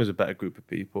 I think it was a better group of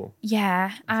people.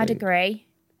 Yeah, I'd think. agree.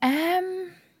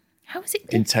 How was it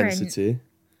different? Intensity,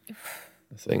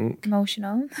 I think.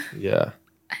 Emotional. Yeah.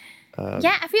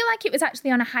 Yeah, I feel like it was actually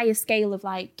on a higher scale of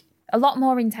like a lot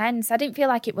more intense. I didn't feel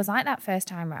like it was like that first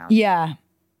time round. Yeah.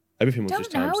 Everything was Don't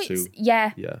just know. times two.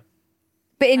 Yeah. Yeah.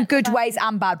 But in good ways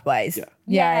and bad ways.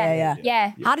 Yeah.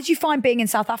 Yeah. How did you find being in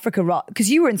South Africa? Because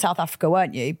you were in South Africa,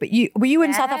 weren't you? But were you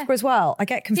in South Africa as well? I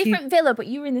get confused. Different villa, but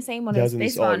you were in the same one as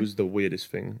this one. It was the weirdest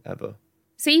thing ever.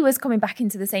 So he was coming back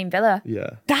into the same villa.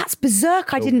 Yeah. That's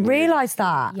berserk. I didn't realise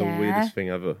that. Yeah. The weirdest thing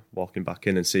ever, walking back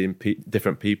in and seeing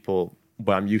different people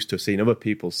where I'm used to seeing other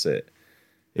people sit.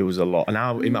 It was a lot. And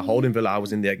now in my holding villa, I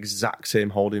was in the exact same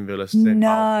holding villa.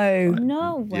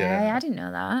 No way. Yeah. I didn't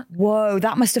know that. Whoa,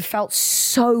 that must have felt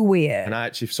so weird. And I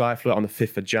flew out on the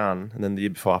 5th of Jan. And then the year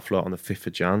before I flew out on the 5th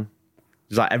of Jan. It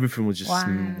was like everything was just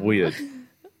weird.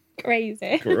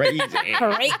 Crazy. Crazy.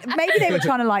 Maybe they were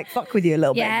trying to like fuck with you a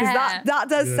little bit. Because that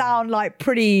does sound like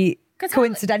pretty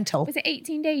coincidental. Was it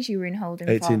 18 days you were in holding?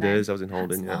 18 days I was in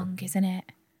holding, That's long, isn't it?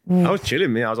 I was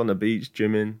chilling, me. I was on the beach,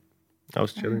 gymming. I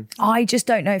was chilling. I just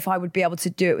don't know if I would be able to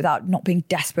do it without not being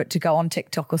desperate to go on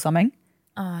TikTok or something.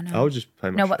 Oh, no. I was just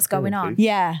playing my Know what's going on.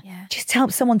 Yeah. Just tell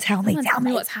me. Someone Tell me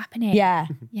me. what's happening. Yeah.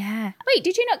 Yeah. Wait,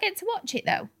 did you not get to watch it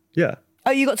though? Yeah.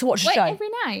 Oh, you got to watch the Wait, show? every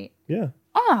night? Yeah.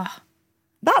 Oh.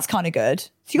 That's kind of good. So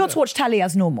you got to watch telly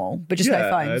as normal, but just no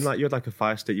phones. And like you had like a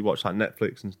fire stick, you watch like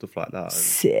Netflix and stuff like that. And,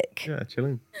 Sick. yeah,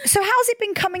 chilling. So how's it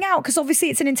been coming out? Because obviously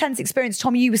it's an intense experience.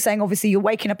 Tom, you were saying obviously you're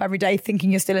waking up every day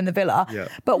thinking you're still in the villa. Yeah.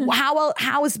 But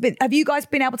how has it been? Have you guys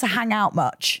been able to hang out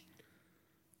much?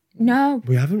 No.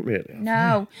 We haven't really.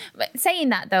 No. But saying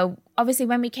that though, obviously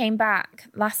when we came back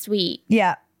last week,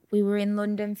 Yeah. we were in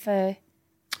London for...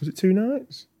 Was it 2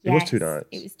 nights? It was 2 nights.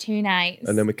 It was 2 nights.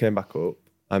 And then we came back up.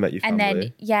 I met your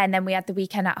family. And then we had the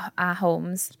weekend at our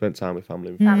homes. Spent time with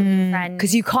family. Family, friends.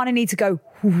 Because you kind of need to go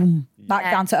back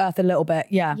down to earth a little bit.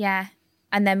 Yeah. Yeah.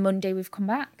 And then Monday we've come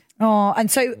back. Oh,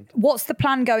 and so what's the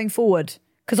plan going forward?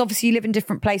 Because obviously you live in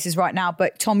different places right now.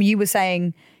 But Tom, you were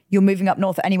saying you're moving up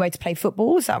north anyway to play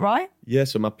football. Is that right? Yeah,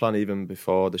 so my plan even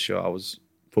before the show,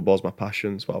 football's my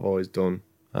passion. It's what I've always done.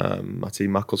 My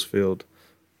team, Macclesfield,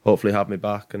 hopefully have me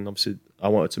back. And obviously I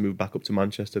wanted to move back up to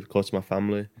Manchester, close to my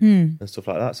family and stuff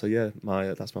like that. So yeah,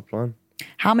 that's my plan.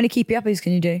 How many keepy uppies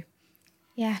can you do?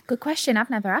 Yeah, good question. I've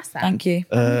never asked that. Thank you.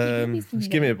 Just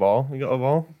give me a ball. You got a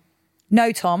ball?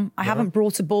 No, Tom, I haven't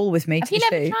brought a ball with me Have to you the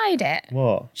never shoot. tried it?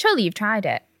 What? Surely you've tried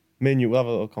it. Me and you will have a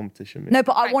little competition. Mate. No,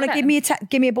 but I Right, want to good.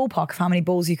 give me a ballpark of how many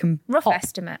balls you can Rough pop.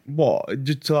 estimate. What?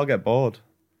 Just till I get bored.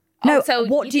 No, So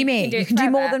what do you think mean? You it can do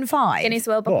more forever? than 5? Guinness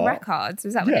World Book of What? Records.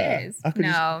 Is that what Yeah, it is? I could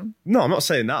No. No, I'm not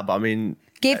saying that, but I mean,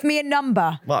 Give me a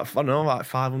number. like, I don't know, like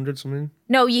 500 something.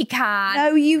 No, you can't.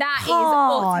 No, you That is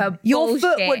can't. utter Your foot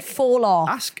bullshit. would fall off.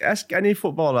 Ask any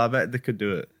footballer, I bet they could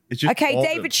do it. It's just Okay,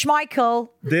 boredom. David Schmeichel.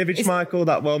 David Schmeichel,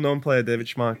 that well-known player, David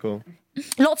Schmeichel.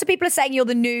 Lots of people are saying you're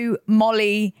the new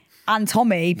Molly and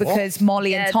Tommy because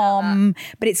Molly and Yeah, Tom,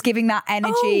 but it's giving that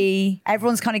energy.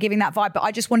 Everyone's kind of giving that vibe. But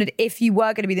I just wondered if you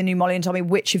were going to be the new Molly and Tommy,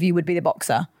 which of you would be the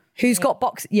boxer? Who's got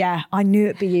box? Yeah, I knew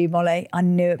it'd be you, Molly. I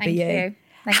knew it'd Thank be you.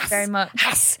 Thank you very much.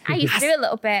 Yes. I used to do it a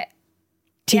little bit.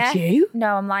 Did you?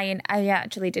 No, I'm lying. I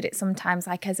actually did it sometimes,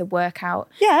 like as a workout.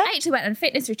 Yeah. I actually went on a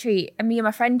fitness retreat and me and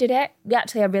my friend did it. We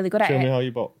actually are really good at Show me it. how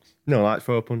you box. No, like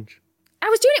throw a punch. I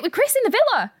was doing it with Chris in the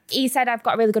villa. He said I've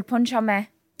got a really good punch on me.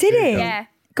 Did he? Yeah.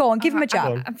 Go on, give him a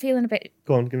jab. I'm feeling a bit...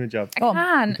 Go on, give me a jab. Go on.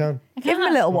 Can't. You can. Give him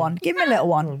a little one. Give him a little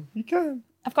one. You can.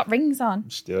 I've got rings on.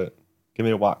 Just do it. Give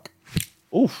me a whack.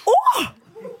 Oof.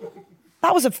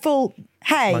 That was a full.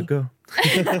 Hey, My girl.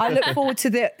 I look forward to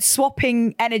the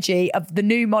swapping energy of the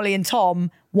new Molly and Tom.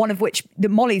 One of which the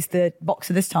Molly's the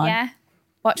boxer this time. Yeah.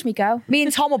 Watch me go. Me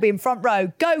and Tom will be in front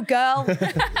row. Go, girl.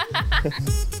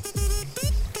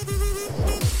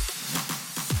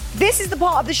 This is the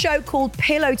part of the show called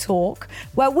Pillow Talk,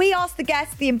 where we ask the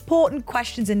guests the important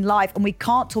questions in life, and we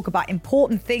can't talk about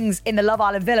important things in the Love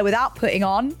Island villa without putting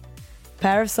on a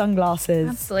pair of sunglasses.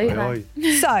 Absolutely. Oi,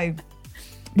 oi. So,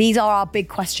 these are our big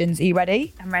questions. Are you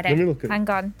ready? I'm ready. Let me look at- Hang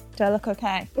on. Do I look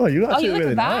okay? Oh, you actually you look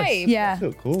really a nice. vibe. Yeah. You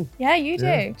look cool. Yeah, you do.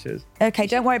 Yeah, cheers. Okay,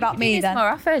 don't worry about Do me this then. more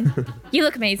often. You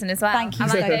look amazing as well. Thank you I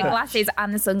like so the much. glasses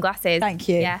and the sunglasses. Thank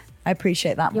you. Yeah. I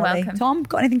appreciate that, You're Molly. welcome. Tom,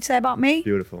 got anything to say about me?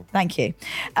 Beautiful. Thank you.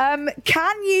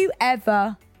 Can you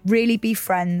ever really be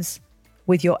friends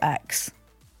with your ex?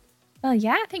 Well,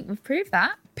 yeah, I think we've proved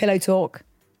that. Pillow Talk.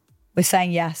 We're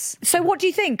saying yes. So what do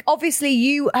you think? Obviously,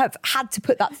 you have had to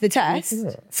put that to the test.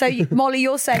 So, Molly,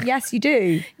 you're saying yes, you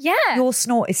do. Yeah. Your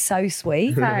snort is so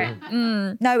sweet. Sorry.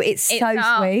 No, it's so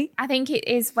not. sweet. I think it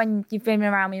is when you've been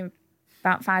around me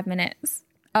about 5 minutes.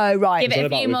 Oh, right. Give it all a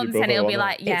about few with your months and brother, it'll be wasn't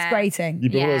like, it? yeah. It's grating.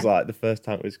 Your brother Yeah. was like, the first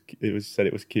time it was said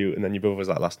it was cute, and then your brother was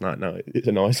like, last night, no, it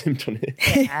annoys him, doesn't it?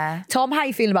 Yeah. Tom, how are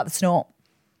you feeling about the snort?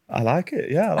 I like it.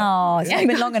 Yeah. Oh, it's not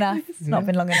been long enough. It's not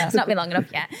been long enough. It's not been long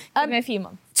enough yet. Give me a few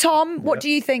months. Tom, what do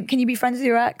you think? Can you be friends with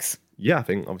your ex? Yeah, I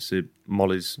think obviously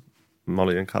Molly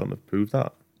and Callum have proved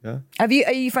that. Yeah. Are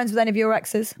you friends with any of your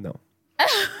exes? No.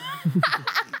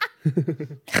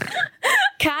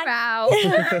 Wow.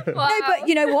 No, but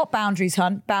you know what? Boundaries,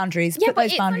 hun. Boundaries. Yeah, Put but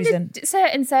those it's boundaries under in.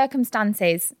 certain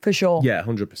circumstances. For sure. Yeah,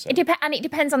 100%. It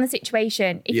depends on the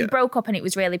situation. If you broke up and it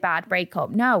was really bad, break up.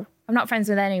 No, I'm not friends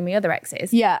with any of my other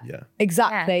exes. Yeah, Yeah.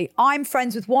 exactly. Yeah. I'm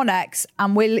friends with one ex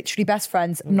and we're literally best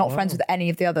friends, not friends with any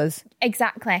of the others.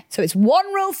 Exactly. So it's one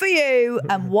rule for you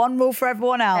and one rule for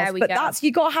everyone else. There we But go. that's,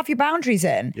 you got to have your boundaries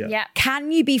in. Yeah.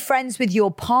 Can you be friends with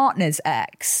your partner's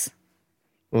ex?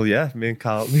 Well, yeah, me and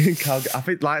Cal. I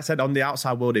think, like I said, on the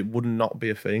outside world, it would not be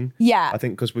a thing. Yeah. I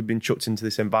think because we've been chucked into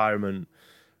this environment,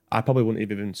 I probably wouldn't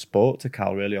have even spoke to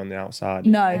Cal really on the outside.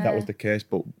 No. If that was the case,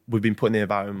 but we've been put in the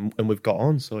environment and we've got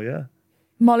on, so yeah.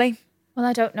 Molly? Well,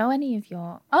 I don't know any of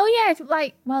your. Oh yeah,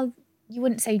 well, you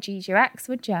wouldn't say G's your ex,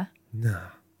 would you? No.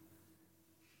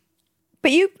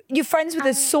 But you're friends with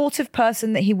a sort of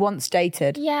person that he once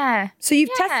dated. Yeah. So you've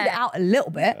Yeah. tested it out a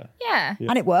little bit Yeah.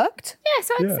 and it worked. Yeah.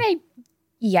 So I'd Yeah. say,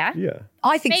 yeah. Yeah.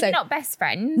 I think Maybe so. not best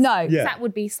friends. No. Yeah. That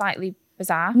would be slightly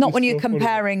bizarre. Not when you're so funny.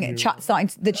 comparing the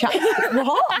chat.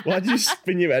 What? Why did you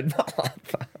spin your head back like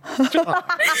that?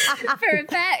 For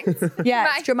effect. Yeah,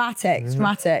 Right. it's dramatic. It's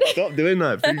dramatic. Stop doing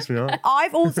that. It freaks me out. I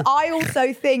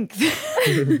also think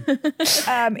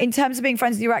in terms of being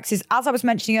friends with your exes, as I was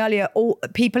mentioning earlier, all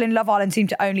people in Love Island seem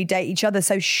to only date each other.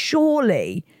 So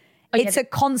surely it's a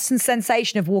constant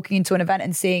sensation of walking into an event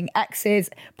and seeing exes,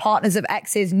 partners of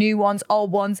exes, new ones,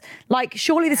 old ones. Like,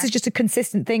 surely this is just a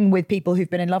consistent thing with people who've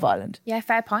been in Love Island. Yeah,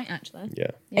 fair point, actually. Yeah.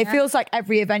 It feels like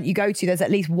every event you go to, there's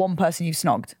at least one person you've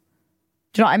snogged.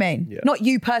 Do you know what I mean? Yeah. Not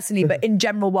you personally, but in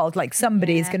general world, like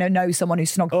somebody is going to know someone who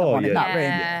snogged someone in yeah. that room,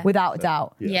 Yeah. without a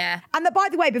doubt. Yeah. And by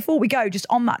the way, before we go, just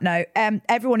on that note,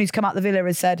 everyone who's come out the villa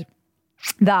has said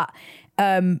that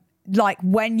like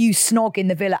when you snog in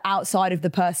the villa outside of the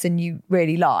person you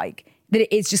really like, that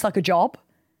it is just like a job.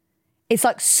 It's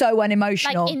like so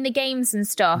unemotional. Like in the games and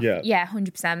stuff. Yeah. Yeah,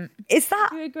 100%. Is that?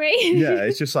 Do you agree? Yeah,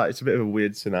 it's just like, it's a bit of a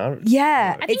weird scenario.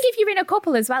 Yeah. I think if you're in a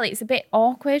couple as well, it's a bit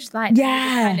awkward. Like,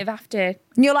 Yeah. you kind of have to.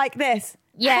 And you're like this.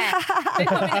 Yeah.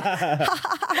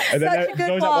 And then Such a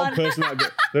good one.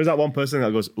 There's that one person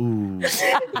that goes, ooh.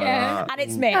 Yeah. And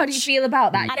it's Mitch. How do you feel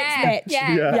about that? And it's Yeah.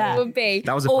 Mitch. Yeah. Yeah. It would be.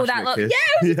 That was a that passionate looked. kiss. Yeah,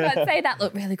 I was just about to say that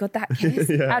looked really good. That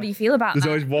kiss. How do you feel about There's that?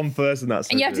 always one person that's.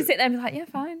 And you have to sit there and be like, yeah,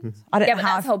 fine. I don't Yeah, know but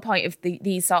how that's the whole point of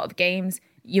these sort of games.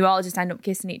 You all just end up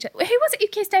kissing each other. Who was it who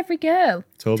kissed every girl?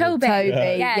 Toby. Toby.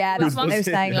 Yeah, that's that's what they were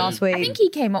saying last week. I think he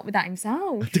came up with that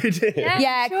himself. Did it?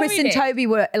 Yeah, I'm sure Chris he and did. Toby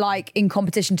were like in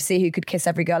competition to see who could kiss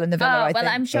every girl in the villa. Oh, I well,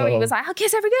 think. I'm sure he was like, I'll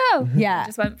kiss every girl. Yeah. He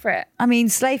just went for it. I mean,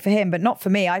 slay for him, but not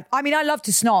for me. I mean, I love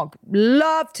to snog,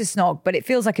 but it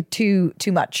feels like a too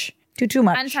much. Too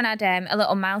much. Anton had a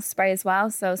little mouth spray as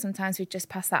well, so sometimes we just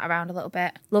pass that around a little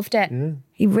bit. Loved it.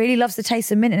 He really loves the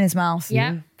taste of mint in his mouth.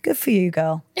 Yeah. Good for you,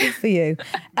 girl. Good for you.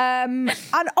 And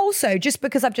also, just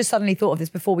because I've just suddenly thought of this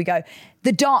before we go,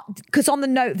 the dance, because on the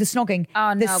note of the snogging,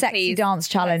 Oh, the no, sexy please. dance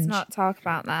challenge. Let's not talk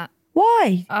about that.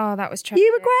 Why? Oh, that was tragic.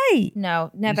 You were great.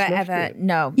 No, never, smashed ever. it.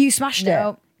 No. You smashed No.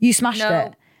 it. You smashed No.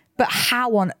 it. But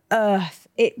how on earth?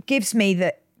 It gives me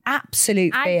the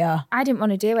absolute fear. I didn't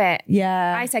want to do it.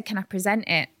 Yeah. I said, can I present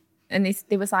it? And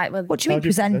they was like, well, What do you mean How do you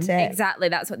present present it? exactly.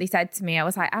 That's what they said to me. I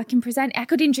was like, I can present it. I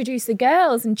could introduce the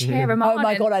girls and cheer them on. Oh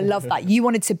my and God, I love that. You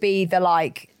wanted to be the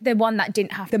the one that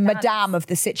didn't have the to dance. madame of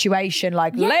the situation,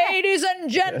 like, Yeah. ladies and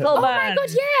gentlemen. Oh my God,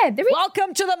 yeah. There is.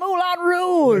 Welcome to the Moulin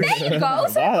Rouge. There you go.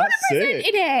 So Wow, I that's sick.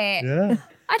 presented it. Yeah.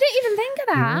 I didn't even think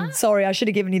of that. Sorry, I should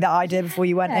have given you that idea before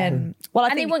you went in. Well, I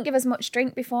And they think wouldn't give us much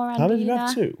drink beforehand. How many did you have?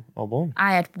 either. 2 or 1?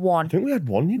 I had one. I think we had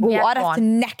 1, you know. Ooh, had I'd have to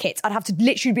one. neck it. I'd have to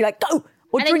literally be like, go.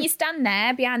 Or And then drink. you stand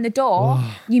there behind the door,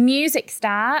 your music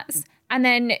starts, and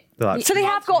then They're like, So they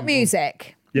have got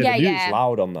music. yeah, yeah, the music's yeah.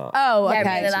 loud on that. Oh, yeah, okay.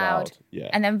 really It's loud. loud, yeah.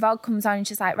 And then Vogue comes on and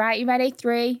she's like, right, you ready?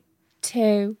 3,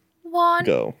 2, 1.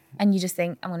 Go. And you just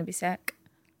think, I'm going to be sick.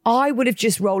 I would have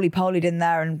just roly-polied in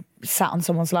there and sat on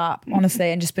someone's lap, honestly,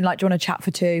 and just been like, do you want to chat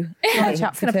for 2? Do you want to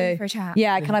chat for Can I 2? pull you for a chat?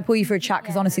 Yeah, can I pull you for a chat?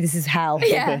 Because honestly, this is hell.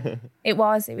 Yeah. It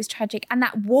was tragic. And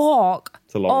that walk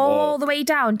It's a long all walk. the way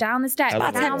down the steps. love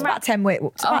It's that. about 10 minute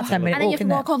walk. It's about 10 minute And then you walk, have to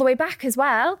isn't it? walk all the way back as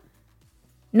well.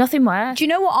 Nothing worse. Do you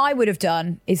know what I would have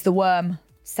done is the worm?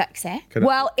 Sexy. Can I-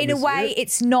 Well, can in a we see way, it?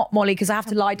 it's not, Molly, because I have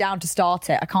to lie down to start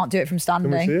it. I can't do it from Can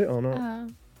we see standing. it or not?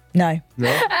 No.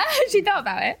 No? She thought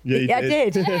about it. Yeah, you Yeah, I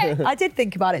did. I did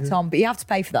think about it, Tom, but you have to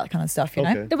pay for that kind of stuff, you know?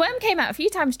 Okay. The worm came out a few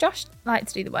times. Josh liked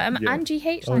to do the worm, Yeah. and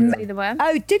GH liked yeah. to do the worm.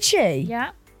 Oh, did she?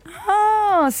 Yeah.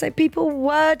 Oh, so people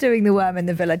were doing the worm in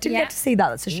the villa. Didn't Yeah. get to see that.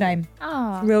 That's a shame.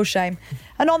 Oh. Real shame.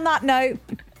 And on that note,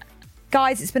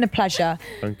 guys, it's been a pleasure.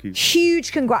 Thank you.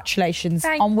 Huge congratulations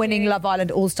Thank on winning you. Love Island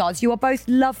All Stars. You are both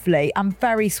lovely and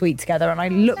very sweet together, and I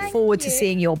look thank forward to you.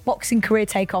 seeing your boxing career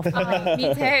take off. Oh,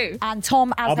 me too. And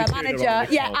Tom, as I'll be her cheering her manager, on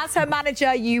this one. as her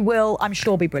manager, you will, I'm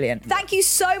sure, be brilliant. Thank you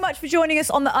so much for joining us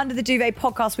on the Under the Duvet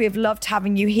podcast. We have loved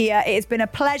having you here. It has been a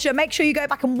pleasure. Make sure you go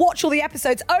back and watch all the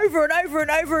episodes over and over and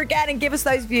over again and give us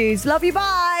those views. Love you.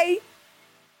 Bye.